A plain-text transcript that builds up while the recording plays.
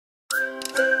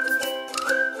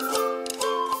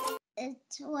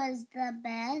was the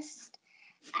best.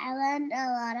 I learned a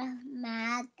lot of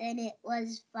math and it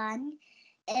was fun.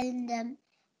 And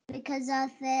because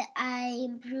of it, I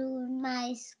improved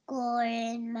my score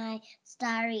in my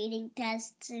star reading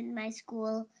tests in my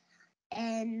school.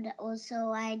 And also,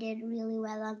 I did really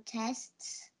well on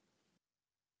tests.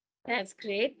 That's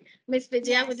great. Miss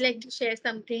Vijaya would like to share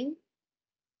something.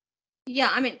 Yeah,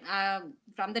 I mean,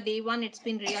 from the day one, it's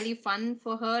been really fun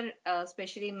for her,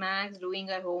 especially Max doing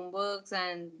her homeworks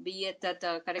and be it that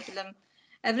curriculum.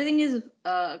 Everything is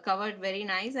covered very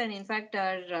nice, and in fact,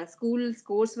 our school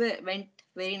scores went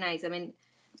very nice. I mean,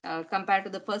 compared to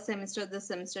the first semester, this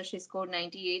semester she scored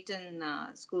 98 in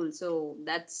school, so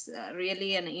that's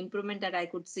really an improvement that I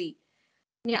could see.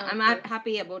 Yeah, I'm Okay.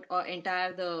 happy about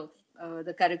entire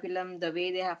the curriculum, the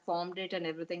way they have formed it, and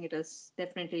everything. It is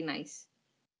definitely nice.